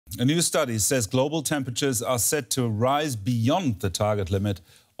A new study says global temperatures are set to rise beyond the target limit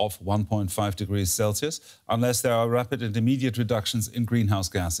of 1.5 degrees Celsius unless there are rapid and immediate reductions in greenhouse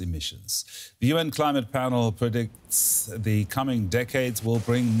gas emissions. The UN Climate Panel predicts the coming decades will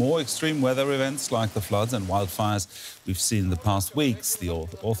bring more extreme weather events like the floods and wildfires we've seen in the past weeks. The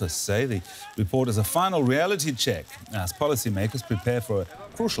authors say the report is a final reality check as policymakers prepare for a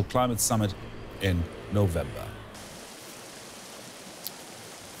crucial climate summit in November.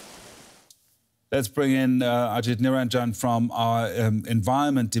 Let's bring in Ajit Niranjan from our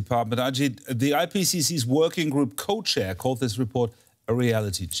Environment Department. Ajit, the IPCC's working group co-chair called this report a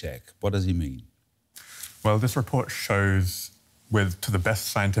reality check. What does he mean? Well, this report shows, to the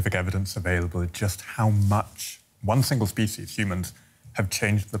best scientific evidence available, just how much one single species, humans, have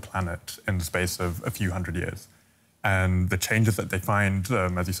changed the planet in the space of a few hundred years. And the changes that they find,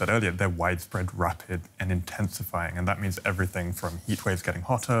 as you said earlier, they're widespread, rapid, and intensifying. And that means everything from heat waves getting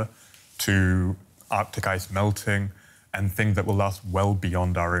hotter to Arctic ice melting and things that will last well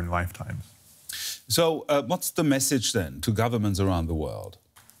beyond our own lifetimes. So what's the message then to governments around the world?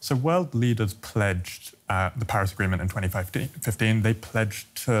 So world leaders pledged the Paris Agreement in 2015. They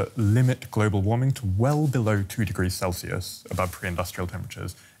pledged to limit global warming to well below 2 degrees Celsius above pre-industrial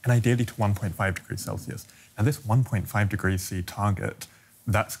temperatures and ideally to 1.5 degrees Celsius. Now this 1.5 degrees C target,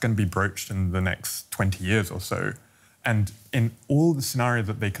 that's going to be broached in the next 20 years or so. And in all the scenarios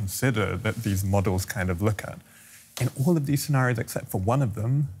that they consider, that these models kind of look at, in all of these scenarios except for one of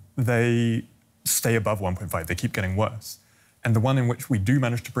them, they stay above 1.5. They keep getting worse. And the one in which we do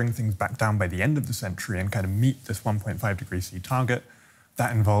manage to bring things back down by the end of the century and kind of meet this 1.5 degrees C target,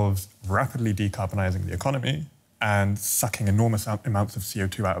 that involves rapidly decarbonizing the economy and sucking enormous amounts of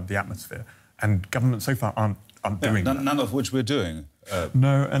CO2 out of the atmosphere. And governments so far aren't doing that. None of which we're doing.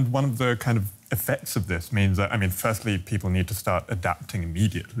 No, and one of the kind of effects of this means that, I mean, firstly, people need to start adapting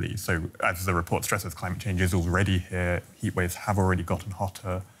immediately. So as the report stresses, climate change is already here. Heat waves have already gotten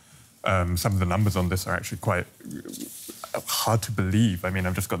hotter. Some of the numbers on this are actually quite hard to believe. I mean,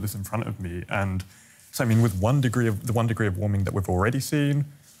 I've just got this in front of me. And so, I mean, with the 1 degree of warming that we've already seen,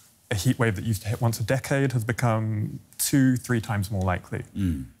 a heat wave that used to hit once a decade has become 2-3 times more likely.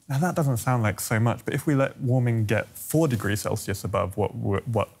 Now, that doesn't sound like so much, but if we let warming get 4 degrees Celsius above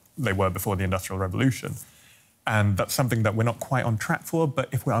what they were before the Industrial Revolution, and that's something that we're not quite on track for, but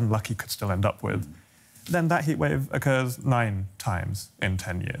if we're unlucky, could still end up with, then that heat wave occurs 9 times in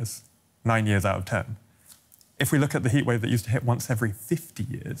 10 years, 9 years out of 10. If we look at the heat wave that used to hit once every 50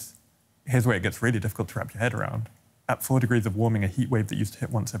 years, here's where it gets really difficult to wrap your head around. At 4 degrees of warming, a heat wave that used to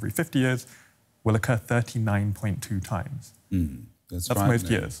hit once every 50 years will occur 39.2 times. That's most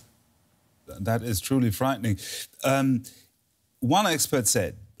years. That is truly frightening. One expert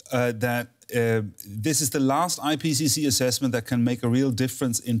said that this is the last IPCC assessment that can make a real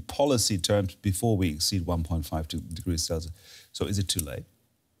difference in policy terms before we exceed 1.5 degrees Celsius. So is it too late?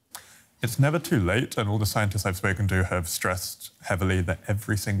 It's never too late, and all the scientists I've spoken to have stressed heavily that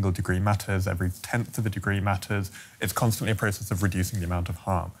every single degree matters, every tenth of a degree matters. It's constantly a process of reducing the amount of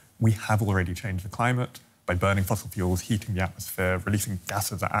harm. We have already changed the climate by burning fossil fuels, heating the atmosphere, releasing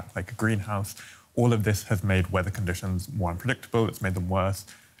gases that act like a greenhouse. All of this has made weather conditions more unpredictable, it's made them worse.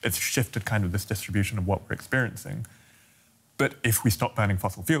 It's shifted kind of this distribution of what we're experiencing. But if we stop burning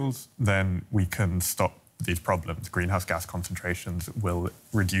fossil fuels, then we can stop these problems. Greenhouse gas concentrations will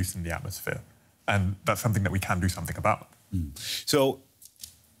reduce in the atmosphere. And that's something that we can do something about. So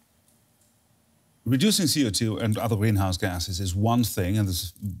reducing CO2 and other greenhouse gases is one thing, and this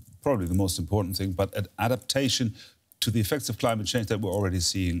is probably the most important thing, but adaptation to the effects of climate change that we're already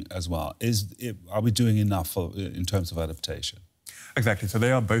seeing as well. Are we doing enough in terms of adaptation? Exactly. So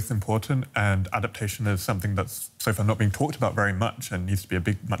they are both important, and adaptation is something that's so far not being talked about very much and needs to be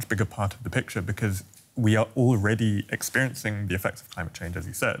a much bigger part of the picture, because we are already experiencing the effects of climate change, as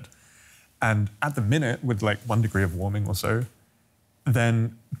you said. And at the minute, with like 1 degree of warming or so,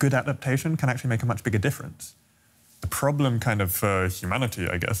 then good adaptation can actually make a much bigger difference. The problem kind of for humanity,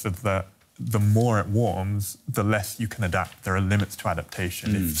 I guess, is that the more it warms, the less you can adapt. There are limits to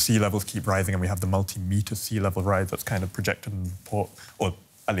adaptation. If sea levels keep rising and we have the multi-meter sea level rise that's kind of projected in the report, or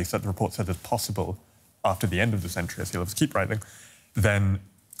at least that the report said is possible after the end of the century as sea levels keep rising, then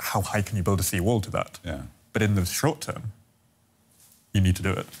how high can you build a seawall to that? But in the short term, you need to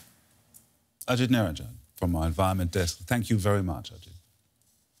do it. Ajit Niranjan from our Environment Desk. Thank you very much, Ajit.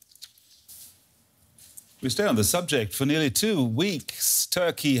 We stay on the subject. For nearly 2 weeks,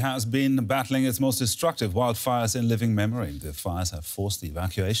 Turkey has been battling its most destructive wildfires in living memory. The fires have forced the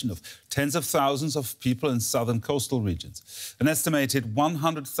evacuation of tens of thousands of people in southern coastal regions. An estimated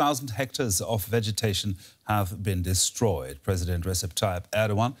 100,000 hectares of vegetation have been destroyed. President Recep Tayyip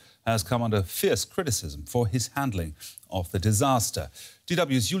Erdogan has come under fierce criticism for his handling of the disaster.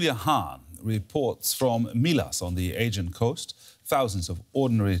 DW's Julia Hahn reports from Milas on the Aegean coast. Thousands of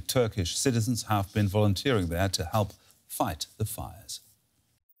ordinary Turkish citizens have been volunteering there to help fight the fires.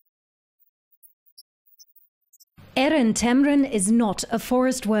 Eren Temren is not a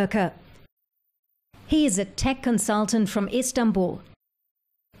forest worker. He is a tech consultant from Istanbul.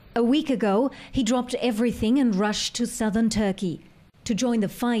 A week ago, he dropped everything and rushed to southern Turkey to join the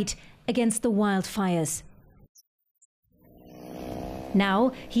fight against the wildfires.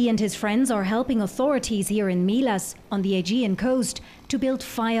 Now, he and his friends are helping authorities here in Milas, on the Aegean coast, to build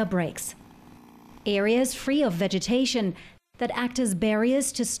fire breaks. Areas free of vegetation that act as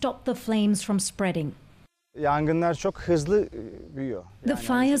barriers to stop the flames from spreading. The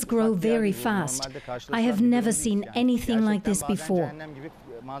fires grow very fast. I have never seen anything like this before.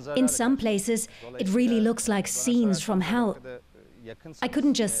 In some places, it really looks like scenes from hell. I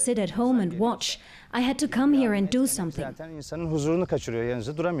couldn't just sit at home and watch. I had to come here and do something.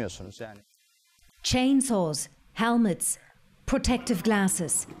 Chainsaws, helmets, protective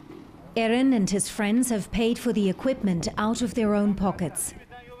glasses. Eren and his friends have paid for the equipment out of their own pockets.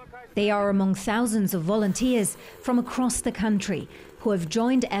 They are among thousands of volunteers from across the country who have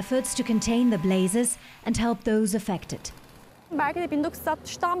joined efforts to contain the blazes and help those affected.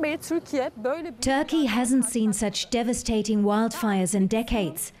 Turkey hasn't seen such devastating wildfires in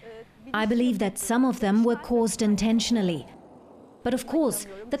decades. I believe that some of them were caused intentionally. But of course,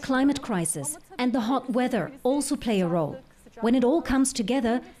 the climate crisis and the hot weather also play a role. When it all comes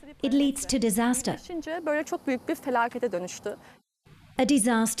together, it leads to disaster. A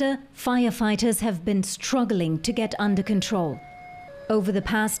disaster firefighters have been struggling to get under control. Over the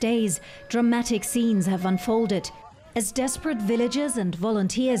past days, dramatic scenes have unfolded as desperate villagers and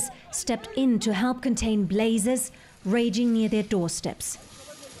volunteers stepped in to help contain blazes raging near their doorsteps.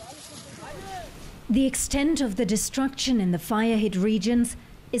 The extent of the destruction in the fire-hit regions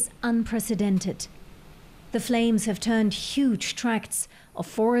is unprecedented. The flames have turned huge tracts of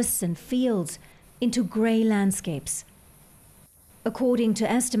forests and fields into grey landscapes. According to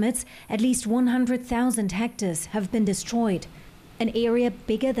estimates, at least 100,000 hectares have been destroyed, an area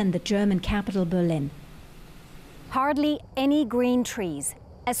bigger than the German capital Berlin. Hardly any green trees,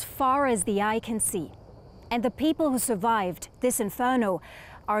 as far as the eye can see. And the people who survived this inferno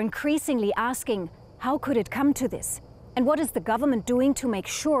are increasingly asking, how could it come to this? And what is the government doing to make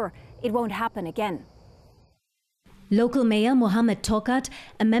sure it won't happen again? Local mayor Muhammed Tokat,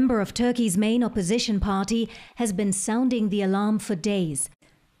 a member of Turkey's main opposition party, has been sounding the alarm for days.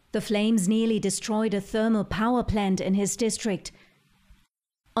 The flames nearly destroyed a thermal power plant in his district.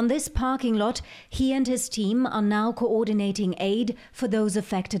 On this parking lot, he and his team are now coordinating aid for those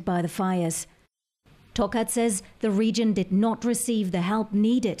affected by the fires. Tokat says the region did not receive the help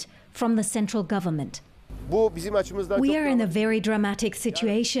needed from the central government. We are in a very dramatic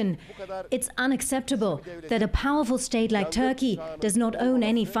situation. It's unacceptable that a powerful state like Turkey does not own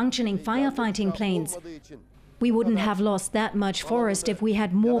any functioning firefighting planes. We wouldn't have lost that much forest if we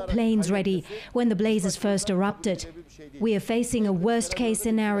had more planes ready when the blazes first erupted. We are facing a worst-case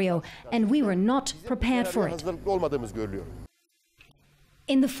scenario, and we were not prepared for it.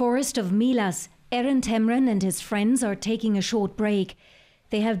 In the forest of Milas, Eren Temren and his friends are taking a short break.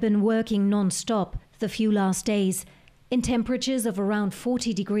 They have been working non-stop the few last days, in temperatures of around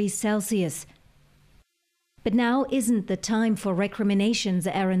 40 degrees Celsius. But now isn't the time for recriminations,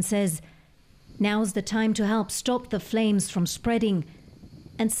 Eren says. Now's the time to help stop the flames from spreading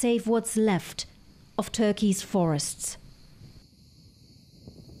and save what's left of Turkey's forests.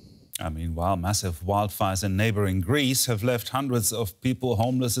 Meanwhile, massive wildfires in neighbouring Greece have left hundreds of people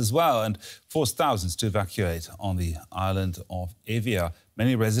homeless as well and forced thousands to evacuate on the island of Evia.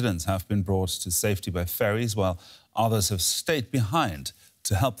 Many residents have been brought to safety by ferries, while others have stayed behind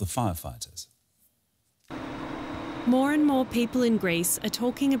to help the firefighters. More and more people in Greece are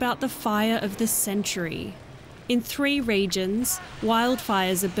talking about the fire of the century. In 3 regions,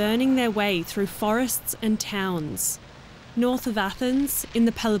 wildfires are burning their way through forests and towns. North of Athens, in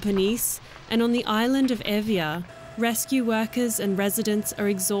the Peloponnese, and on the island of Evia, rescue workers and residents are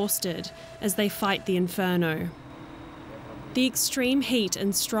exhausted as they fight the inferno. The extreme heat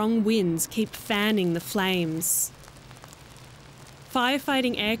and strong winds keep fanning the flames.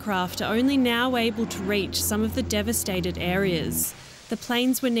 Firefighting aircraft are only now able to reach some of the devastated areas. The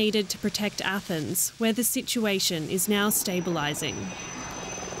planes were needed to protect Athens, where the situation is now stabilising.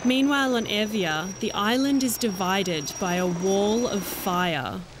 Meanwhile, on Evia, the island is divided by a wall of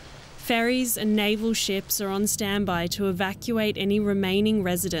fire. Ferries and naval ships are on standby to evacuate any remaining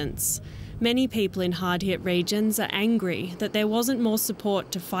residents. Many people in hard-hit regions are angry that there wasn't more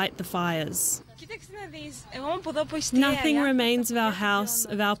support to fight the fires. Nothing remains of our house,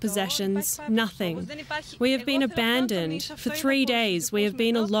 of our possessions, nothing. We have been abandoned. For 3 days, we have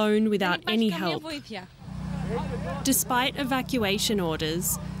been alone without any help. Despite evacuation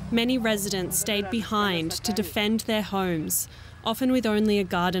orders, many residents stayed behind to defend their homes, often with only a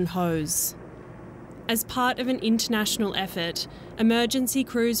garden hose. As part of an international effort, emergency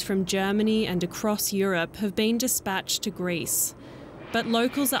crews from Germany and across Europe have been dispatched to Greece. But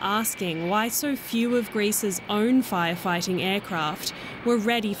locals are asking why so few of Greece's own firefighting aircraft were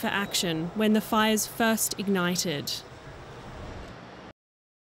ready for action when the fires first ignited.